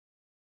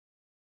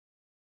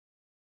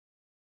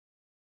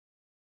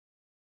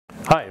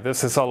Hi,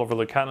 this is Oliver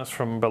Lucanis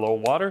from Below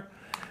Water.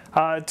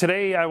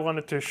 Today I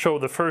wanted to show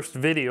the first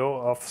video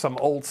of some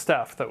old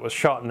stuff that was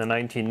shot in the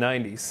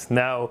 1990s.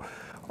 Now,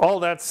 all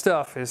that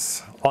stuff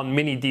is on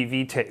mini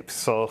DV tapes,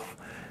 so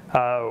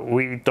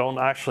we don't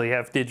actually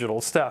have digital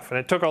stuff. And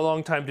it took a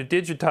long time to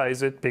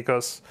digitize it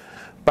because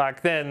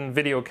back then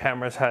video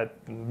cameras had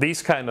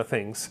these kind of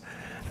things.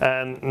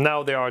 And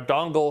now there are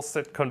dongles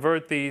that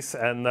convert these,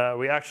 and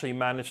we actually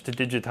managed to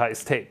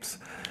digitize tapes.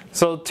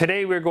 So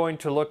today we're going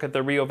to look at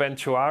the Rio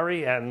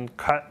Ventuari and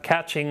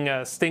catching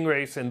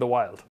stingrays in the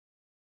wild.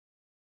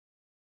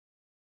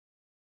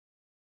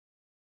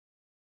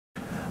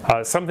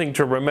 Something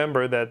to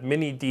remember that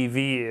mini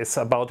DV is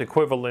about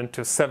equivalent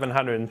to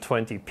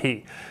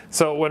 720p.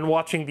 So when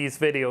watching these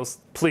videos,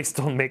 please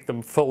don't make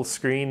them full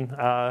screen.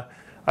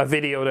 A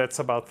video that's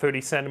about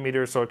 30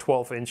 centimeters or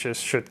 12 inches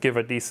should give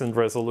a decent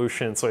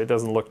resolution so it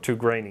doesn't look too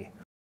grainy.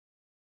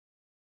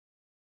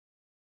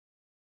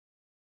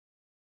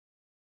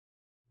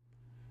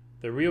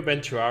 The Rio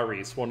Ventuari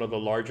is one of the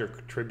larger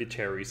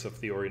tributaries of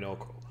the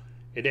Orinoco.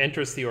 It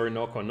enters the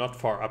Orinoco not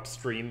far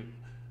upstream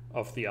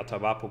of the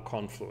Atabapo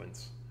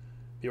confluence.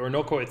 The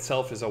Orinoco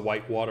itself is a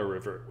white water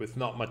river with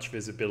not much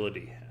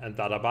visibility, and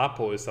the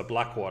Atabapo is a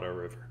black water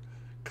river,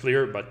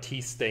 clear but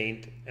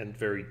tea-stained and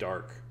very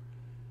dark.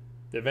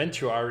 The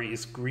Ventuari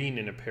is green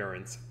in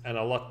appearance and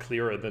a lot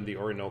clearer than the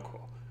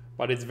Orinoco,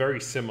 but it's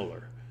very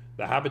similar.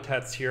 The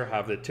habitats here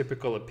have the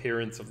typical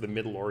appearance of the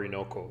Middle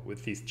Orinoco,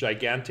 with these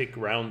gigantic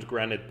round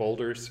granite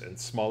boulders and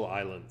small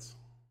islands.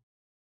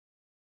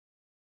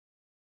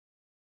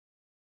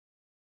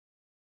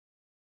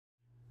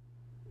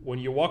 When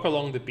you walk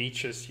along the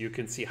beaches, you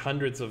can see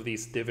hundreds of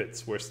these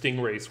divots where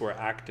stingrays were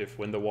active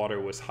when the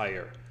water was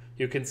higher.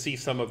 You can see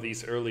some of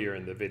these earlier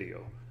in the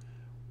video.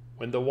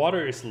 When the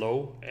water is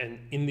low, and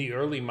in the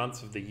early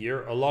months of the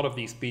year, a lot of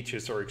these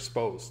beaches are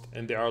exposed,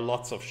 and there are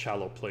lots of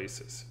shallow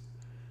places.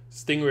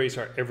 Stingrays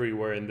are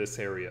everywhere in this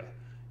area.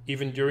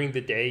 Even during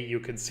the day, you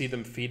can see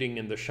them feeding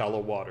in the shallow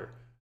water.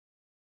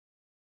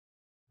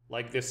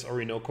 Like this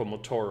Orinoco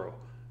Motoro.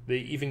 They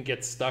even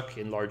get stuck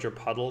in larger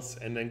puddles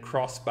and then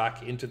cross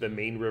back into the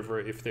main river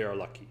if they are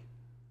lucky.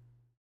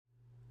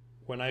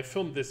 When I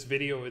filmed this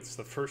video, it's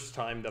the first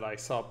time that I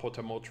saw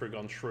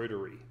POTAMOTRYGON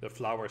schroederi, the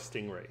flower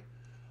stingray.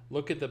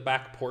 Look at the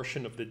back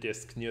portion of the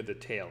disc near the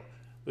tail.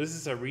 This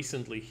is a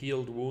recently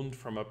healed wound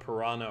from a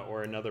piranha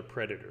or another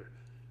predator.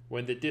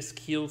 When the disc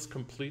heals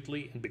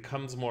completely and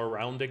becomes more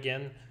round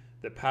again,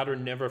 the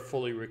pattern never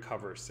fully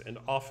recovers and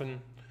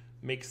often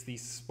makes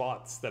these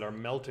spots that are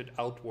melted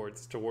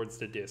outwards towards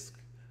the disc.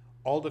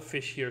 All the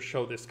fish here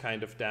show this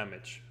kind of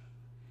damage.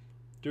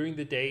 During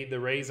the day, the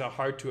rays are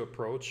hard to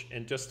approach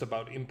and just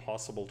about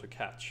impossible to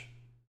catch.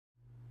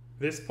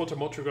 This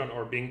Potamotrygon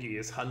orbingnyi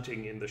is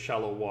hunting in the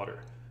shallow water,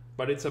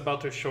 but it's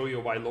about to show you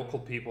why local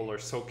people are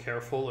so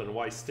careful and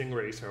why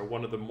stingrays are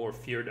one of the more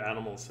feared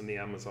animals in the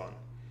Amazon.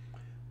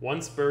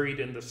 Once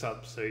buried in the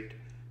substrate,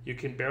 you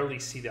can barely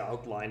see the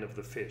outline of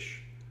the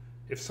fish.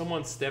 If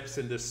someone steps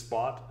in this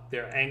spot,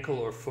 their ankle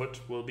or foot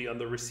will be on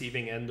the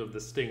receiving end of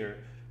the stinger,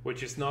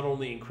 which is not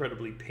only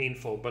incredibly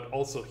painful, but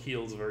also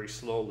heals very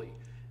slowly.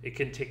 It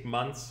can take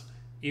months,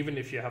 even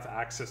if you have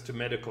access to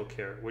medical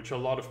care, which a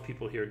lot of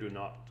people here do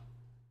not.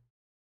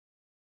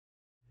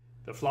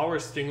 The flower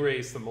stingray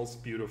is the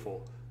most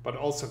beautiful, but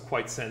also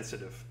quite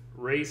sensitive.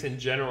 Rays in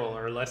general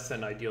are less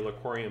than ideal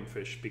aquarium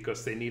fish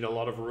because they need a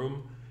lot of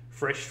room,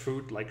 fresh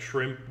food like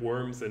shrimp,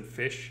 worms, and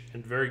fish,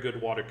 and very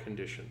good water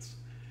conditions.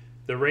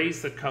 The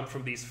rays that come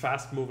from these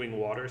fast-moving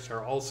waters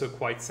are also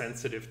quite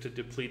sensitive to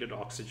depleted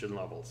oxygen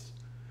levels.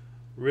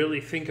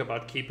 Really think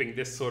about keeping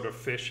this sort of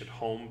fish at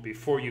home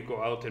before you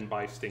go out and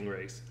buy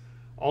stingrays.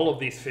 All of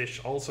these fish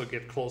also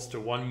get close to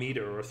 1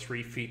 meter or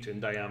 3 feet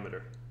in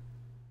diameter.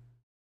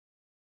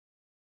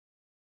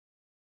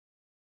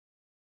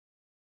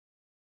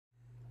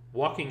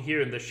 Walking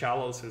here in the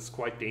shallows is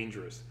quite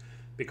dangerous,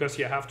 because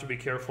you have to be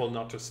careful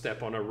not to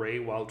step on a ray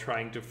while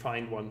trying to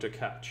find one to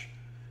catch.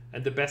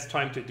 And the best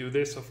time to do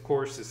this, of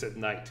course, is at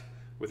night,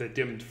 with a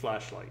dimmed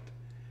flashlight.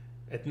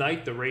 At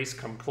night, the rays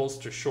come close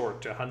to shore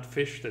to hunt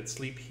fish that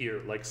sleep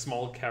here, like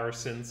small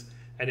characins,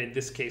 and in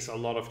this case, a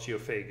lot of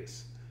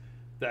geophagus.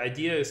 The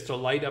idea is to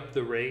light up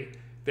the ray,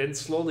 then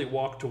slowly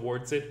walk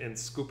towards it and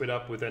scoop it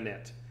up with a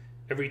net.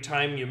 Every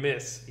time you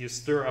miss, you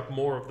stir up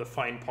more of the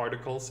fine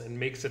particles and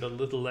makes it a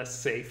little less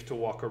safe to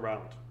walk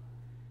around.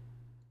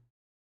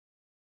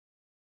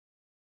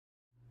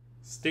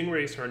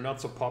 Stingrays are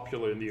not so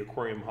popular in the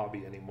aquarium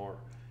hobby anymore,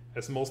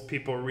 as most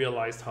people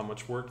realized how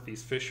much work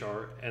these fish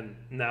are, and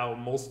now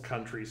most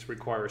countries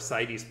require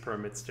CITES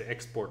permits to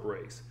export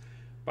rays.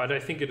 But I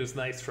think it is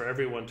nice for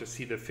everyone to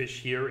see the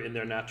fish here in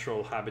their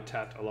natural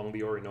habitat along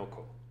the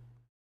Orinoco.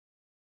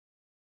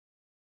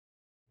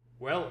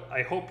 Well,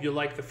 I hope you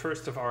like the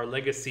first of our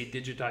legacy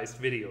digitized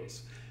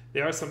videos.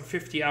 There are some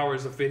 50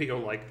 hours of video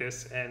like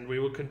this, and we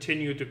will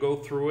continue to go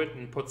through it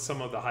and put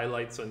some of the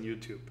highlights on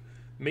YouTube.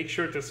 Make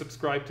sure to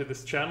subscribe to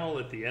this channel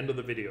at the end of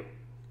the video.